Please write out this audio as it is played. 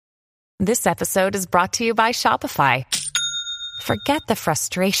This episode is brought to you by Shopify. Forget the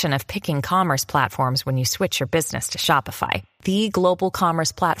frustration of picking commerce platforms when you switch your business to Shopify, the global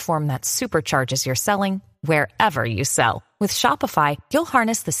commerce platform that supercharges your selling wherever you sell. With Shopify, you'll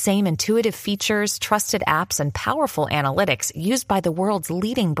harness the same intuitive features, trusted apps, and powerful analytics used by the world's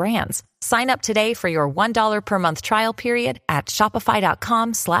leading brands. Sign up today for your $1 per month trial period at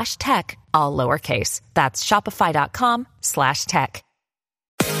shopify.com/tech, all lowercase. That's shopify.com/tech.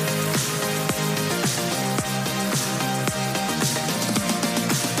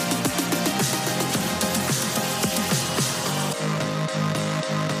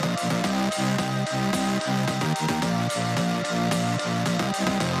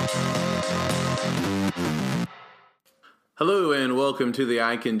 Hello and welcome to the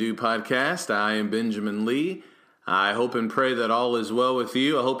I Can Do podcast. I am Benjamin Lee. I hope and pray that all is well with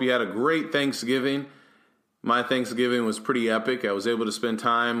you. I hope you had a great Thanksgiving. My Thanksgiving was pretty epic. I was able to spend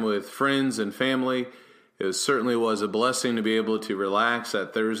time with friends and family. It certainly was a blessing to be able to relax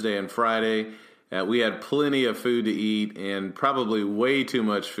that Thursday and Friday. We had plenty of food to eat and probably way too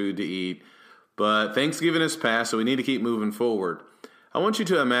much food to eat. But Thanksgiving is past, so we need to keep moving forward. I want you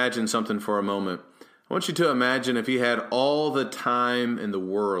to imagine something for a moment. I want you to imagine if you had all the time in the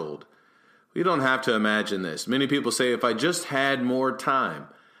world. You don't have to imagine this. Many people say, if I just had more time,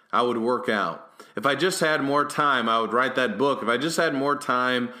 I would work out. If I just had more time, I would write that book. If I just had more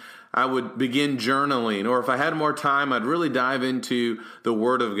time, I would begin journaling. Or if I had more time, I'd really dive into the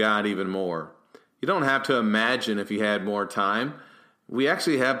Word of God even more. You don't have to imagine if you had more time. We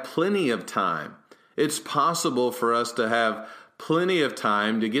actually have plenty of time. It's possible for us to have plenty of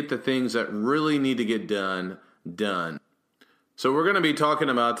time to get the things that really need to get done. So we're going to be talking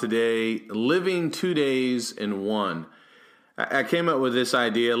about today living 2 days in one. I came up with this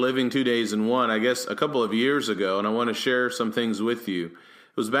idea, living 2 days in one, I guess a couple of years ago, and I want to share some things with you. It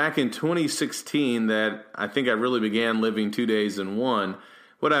was back in 2016 that I think I really began living 2 days in one.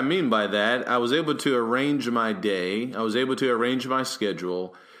 What I mean by that, I was able to arrange my day, I was able to arrange my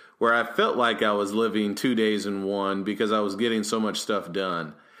schedule, where I felt like I was living 2 days in one because I was getting so much stuff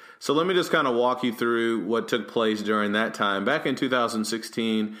done. So let me just kind of walk you through what took place during that time. Back in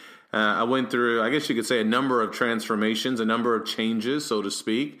 2016, I went through, I guess you could say, a number of transformations, a number of changes, so to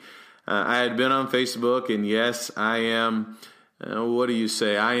speak. I had been on Facebook, and yes, I am, I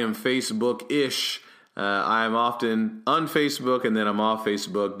am Facebook-ish. I'm often on Facebook, and then I'm off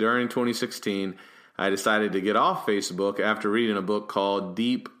Facebook. During 2016, I decided to get off Facebook after reading a book called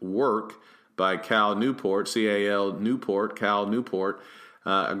Deep Work by Cal Newport, C-A-L Newport, Cal Newport.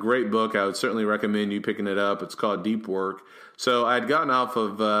 A great book. I would certainly recommend you picking it up. It's called Deep Work. So I'd gotten off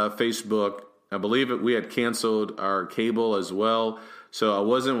of Facebook. I believe we had canceled our cable as well. So I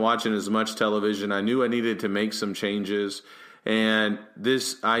wasn't watching as much television. I knew I needed to make some changes. And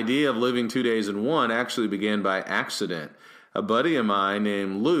this idea of living 2 days in one actually began by accident. A buddy of mine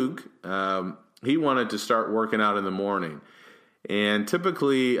named Luke, he wanted to start working out in the morning. And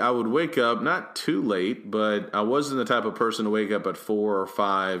typically I would wake up not too late, but I wasn't the type of person to wake up at 4 or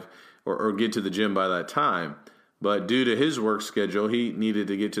 5 or get to the gym by that time. But due to his work schedule, he needed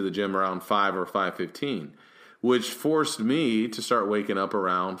to get to the gym around 5 or 5:15, which forced me to start waking up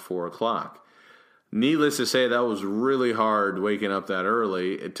around 4 o'clock. Needless to say, that was really hard waking up that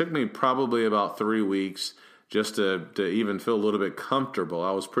early. It took me probably about 3 weeks just to even feel a little bit comfortable.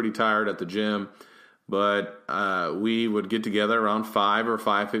 I was pretty tired at the gym, but we would get together around 5 or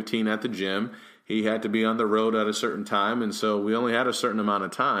 5:15 at the gym. He had to be on the road at a certain time, and so we only had a certain amount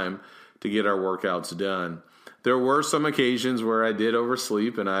of time to get our workouts done. There were some occasions where I did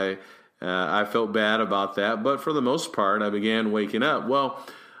oversleep, and I felt bad about that, but for the most part, I began waking up. Well,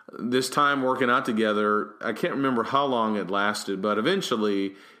 this time working out together, I can't remember how long it lasted, but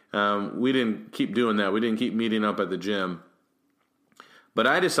eventually we didn't keep doing that. We didn't keep meeting up at the gym. But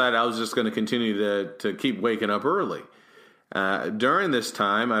I decided I was just going to continue to keep waking up early. During this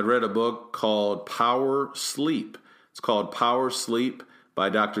time, I'd read a book called Power Sleep. It's called Power Sleep by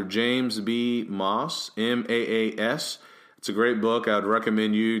Dr. James B. Maas, M-A-A-S. It's a great book. I would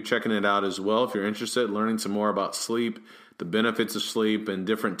recommend you checking it out as well if you're interested in learning some more about sleep, the benefits of sleep, and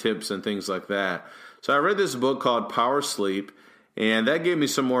different tips and things like that. So I read this book called Power Sleep, and that gave me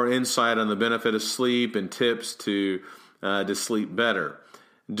some more insight on the benefit of sleep and tips to sleep better.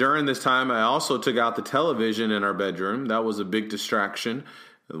 During this time, I also took out the television in our bedroom. That was a big distraction,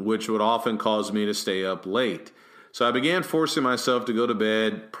 which would often cause me to stay up late. So I began forcing myself to go to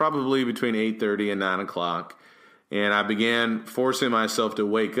bed probably between 8:30 and 9 o'clock. And I began forcing myself to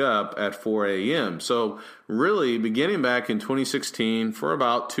wake up at 4 a.m. So really, beginning back in 2016, for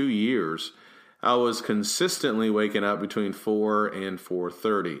about 2 years, I was consistently waking up between 4 and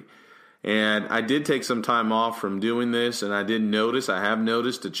 4:30. And I did take some time off from doing this, and I have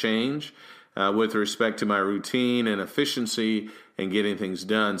noticed a change with respect to my routine and efficiency and getting things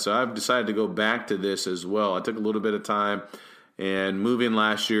done. So I've decided to go back to this as well. I took a little bit of time, and moving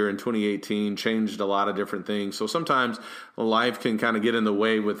last year in 2018 changed a lot of different things. So sometimes life can kind of get in the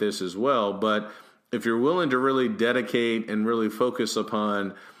way with this as well. But if you're willing to really dedicate and really focus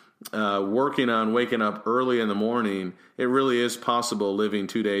upon working on waking up early in the morning, it really is possible living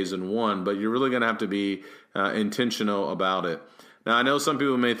 2 days in one, but you're really going to have to be intentional about it. Now, I know some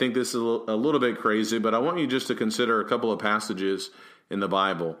people may think this is a little bit crazy, but I want you just to consider a couple of passages in the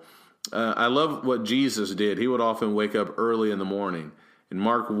Bible. I love what Jesus did. He would often wake up early in the morning. In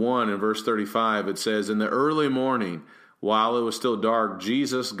Mark 1 and verse 35, it says, "In the early morning, while it was still dark,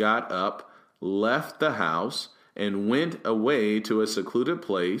 Jesus got up, left the house, and went away to a secluded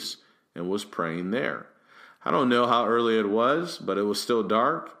place and was praying there." I don't know how early it was, but it was still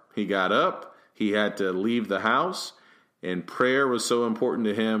dark. He got up. He had to leave the house. And prayer was so important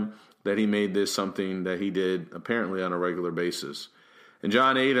to him that he made this something that he did apparently on a regular basis. In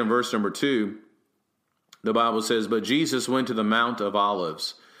John 8 and verse number 2, the Bible says, "But Jesus went to the Mount of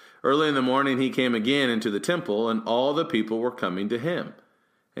Olives. Early in the morning he came again into the temple, and all the people were coming to him.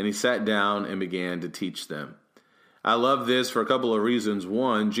 And he sat down and began to teach them." I love this for a couple of reasons.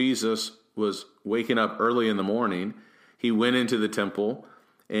 One, Jesus was waking up early in the morning. He went into the temple,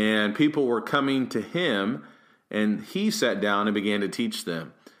 and people were coming to him, and he sat down and began to teach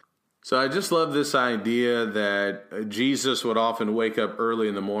them. So I just love this idea that Jesus would often wake up early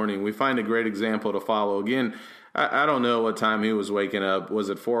in the morning. We find a great example to follow. Again, I don't know what time he was waking up. Was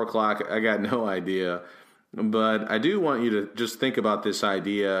it 4 o'clock? I got no idea. But I do want you to just think about this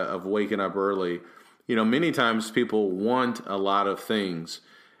idea of waking up early. You know, many times people want a lot of things.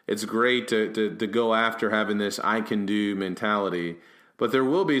 It's great to go after having this I can do mentality. But there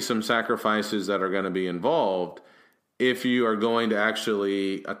will be some sacrifices that are going to be involved if you are going to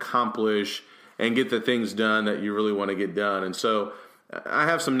actually accomplish and get the things done that you really want to get done. And so I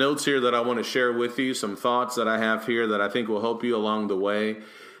have some notes here that I want to share with you, some thoughts that I have here that I think will help you along the way.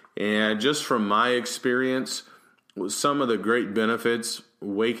 And just from my experience, some of the great benefits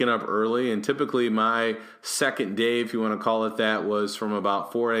waking up early, and typically my second day, if you want to call it that, was from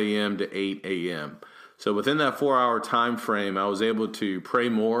about 4 a.m. to 8 a.m. So within that 4-hour time frame, I was able to pray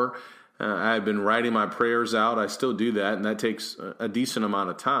more. I had been writing my prayers out. I still do that, and that takes a decent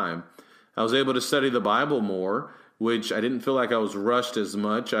amount of time. I was able to study the Bible more, which I didn't feel like I was rushed as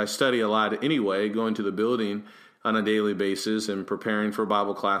much. I study a lot anyway, going to the building on a daily basis and preparing for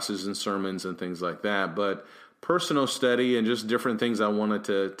Bible classes and sermons and things like that. But personal study and just different things I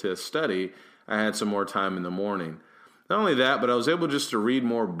wanted to study, I had some more time in the morning. Not only that, but I was able just to read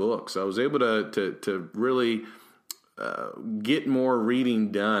more books. I was able to really get more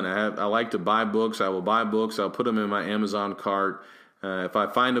reading done. I like to buy books. I will buy books. I'll put them in my Amazon cart. If I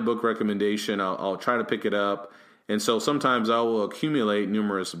find a book recommendation, I'll try to pick it up. And so sometimes I will accumulate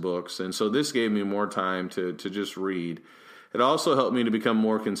numerous books. And so this gave me more time to just read. It also helped me to become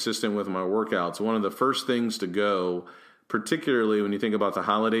more consistent with my workouts. One of the first things to go, particularly when you think about the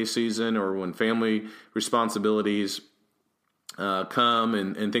holiday season or when family responsibilities come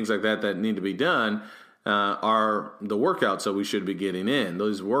and things like that need to be done, are the workouts that we should be getting in.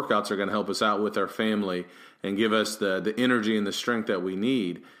 Those workouts are going to help us out with our family and give us the energy and the strength that we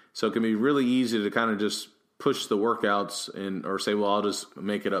need. So it can be really easy to kind of just push the workouts or say, well, I'll just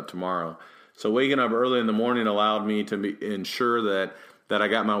make it up tomorrow. So waking up early in the morning allowed me to ensure that I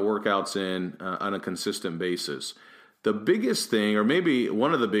got my workouts in on a consistent basis. The biggest thing, or maybe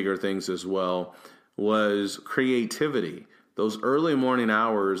one of the bigger things as well, was creativity. Those early morning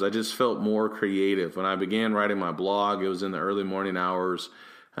hours, I just felt more creative. When I began writing my blog, it was in the early morning hours.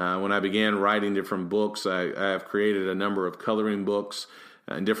 When I began writing different books, I have created a number of coloring books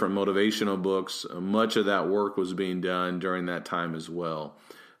and different motivational books. Much of that work was being done during that time as well.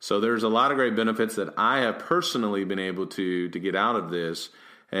 So there's a lot of great benefits that I have personally been able to get out of this.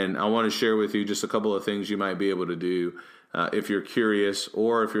 And I want to share with you just a couple of things you might be able to do if you're curious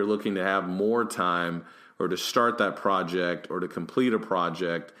or if you're looking to have more time or to start that project or to complete a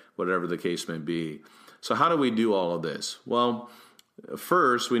project, whatever the case may be. So how do we do all of this? Well,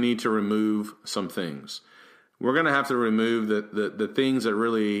 first, we need to remove some things. We're going to have to remove the things that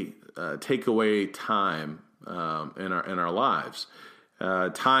really take away time in our lives.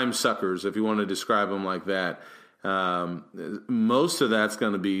 Time suckers, if you want to describe them like that. Most of that's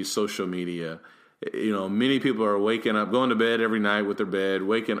going to be social media. You know, many people are waking up, going to bed every night with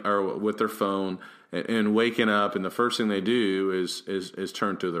their phone, and waking up, and the first thing they do is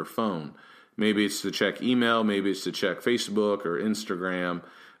turn to their phone. Maybe it's to check email, maybe it's to check Facebook or Instagram,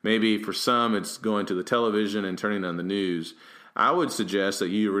 Maybe for some, it's going to the television and turning on the news. I would suggest that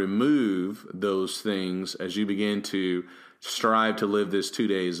you remove those things as you begin to strive to live this 2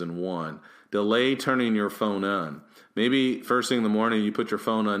 days in one. Delay turning your phone on. Maybe first thing in the morning, you put your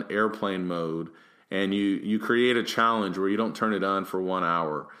phone on airplane mode and you create a challenge where you don't turn it on for 1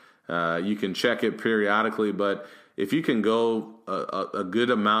 hour. You can check it periodically, but if you can go a good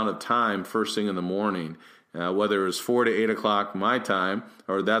amount of time first thing in the morning, whether it was 4 to 8 o'clock my time,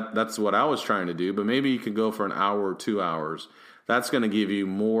 or that's what I was trying to do, but maybe you could go for an hour or 2 hours. That's going to give you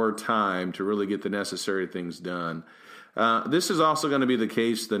more time to really get the necessary things done. This is also going to be the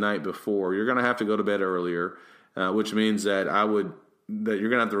case the night before. You're going to have to go to bed earlier, which means that you're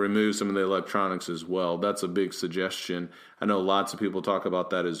going to have to remove some of the electronics as well. That's a big suggestion. I know lots of people talk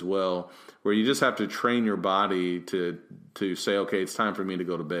about that as well, where you just have to train your body to say, okay, it's time for me to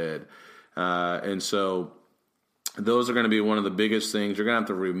go to bed. And so those are going to be one of the biggest things. You're going to have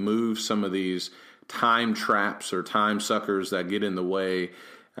to remove some of these time traps or time suckers that get in the way,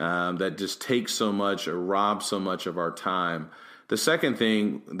 that just take so much or rob so much of our time. The second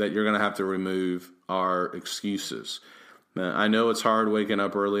thing that you're going to have to remove are excuses. I know it's hard waking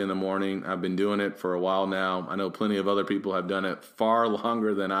up early in the morning. I've been doing it for a while now. I know plenty of other people have done it far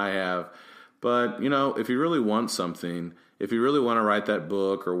longer than I have. But, if you really want something, if you really want to write that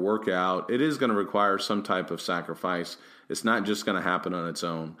book or work out, it is going to require some type of sacrifice. It's not just going to happen on its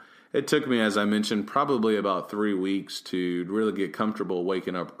own. It took me, as I mentioned, probably about 3 weeks to really get comfortable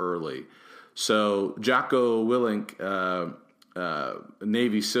waking up early. So Jocko Willink,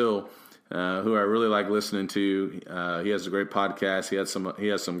 Navy SEAL, who I really like listening to, he has a great podcast. He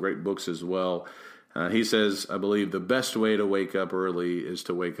has some great books as well. He says, I believe the best way to wake up early is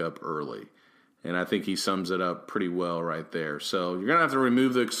to wake up early. And I think he sums it up pretty well right there. So you're going to have to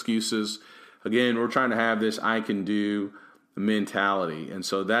remove the excuses. Again, we're trying to have this I can do mentality. And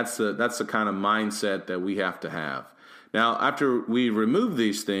so that's the kind of mindset that we have to have. Now, after we remove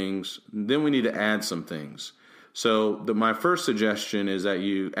these things, then we need to add some things. So my first suggestion is that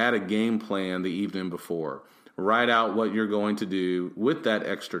you add a game plan the evening before. Write out what you're going to do with that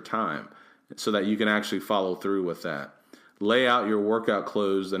extra time so that you can actually follow through with that. Lay out your workout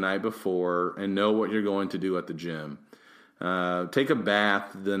clothes the night before and know what you're going to do at the gym. Take a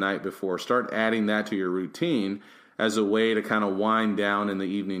bath the night before. Start adding that to your routine as a way to kind of wind down in the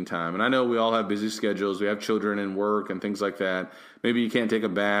evening time. And I know we all have busy schedules. We have children and work and things like that. Maybe you can't take a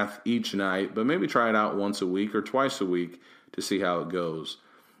bath each night, but maybe try it out once a week or twice a week to see how it goes.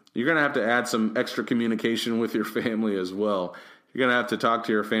 You're going to have to add some extra communication with your family as well. You're going to have to talk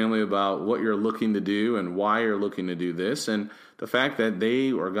to your family about what you're looking to do and why you're looking to do this, and the fact that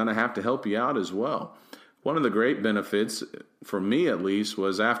they are going to have to help you out as well. One of the great benefits, for me at least,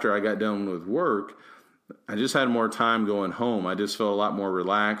 was after I got done with work, I just had more time going home. I just felt a lot more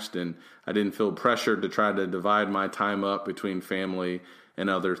relaxed, and I didn't feel pressured to try to divide my time up between family and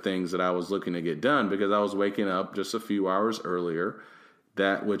other things that I was looking to get done, because I was waking up just a few hours earlier,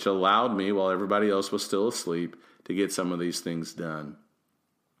 that which allowed me, while everybody else was still asleep, to get some of these things done.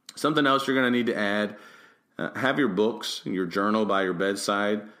 Something else you're going to need to add, have your books, your journal by your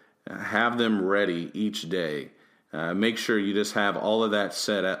bedside, have them ready each day. Make sure you just have all of that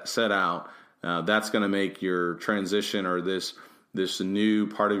set out. That's going to make your transition or this new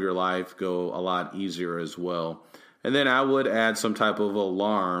part of your life go a lot easier as well. And then I would add some type of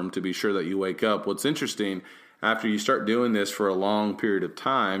alarm to be sure that you wake up. What's interesting, after you start doing this for a long period of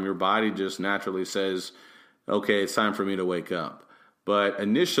time, your body just naturally says, okay, it's time for me to wake up. But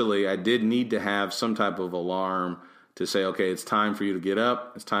initially, I did need to have some type of alarm to say, okay, it's time for you to get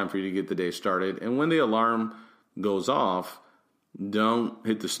up. It's time for you to get the day started. And when the alarm goes off, don't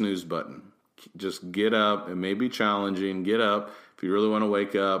hit the snooze button. Just get up. It may be challenging. Get up. If you really want to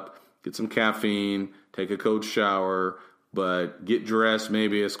wake up, get some caffeine, take a cold shower, but get dressed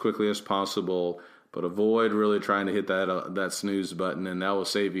maybe as quickly as possible. But avoid really trying to hit that snooze button, and that will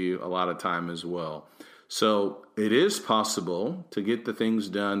save you a lot of time as well. So it is possible to get the things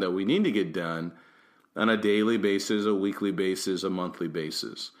done that we need to get done on a daily basis, a weekly basis, a monthly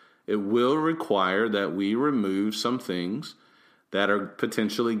basis. It will require that we remove some things that are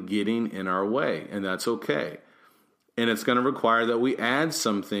potentially getting in our way, and that's okay. And it's going to require that we add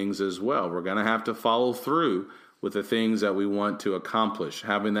some things as well. We're going to have to follow through with the things that we want to accomplish,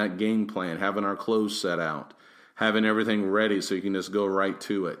 having that game plan, having our clothes set out, having everything ready so you can just go right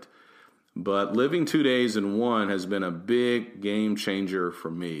to it. But living 2 days in one has been a big game changer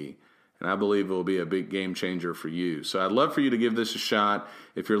for me, and I believe it will be a big game changer for you. So I'd love for you to give this a shot.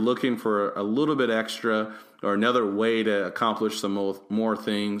 If you're looking for a little bit extra or another way to accomplish some more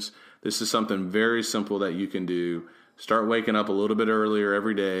things, this is something very simple that you can do. Start waking up a little bit earlier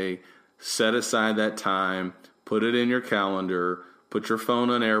every day. Set aside that time. Put it in your calendar. Put your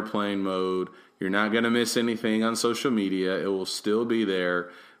phone on airplane mode. You're not going to miss anything on social media. It will still be there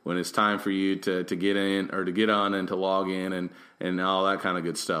when it's time for you to get in or to get on and to log in and all that kind of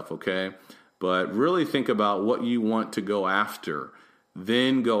good stuff, okay? But really think about what you want to go after.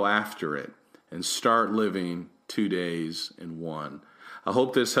 Then go after it and start living 2 days in one. I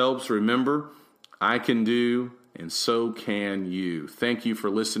hope this helps. Remember, I can do, and so can you. Thank you for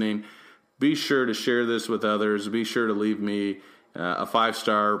listening. Be sure to share this with others. Be sure to leave me a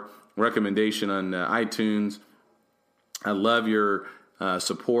 5-star recommendation on iTunes. I love your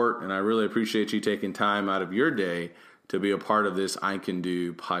support, and I really appreciate you taking time out of your day to be a part of this I Can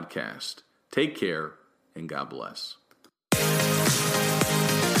Do podcast. Take care, and God bless.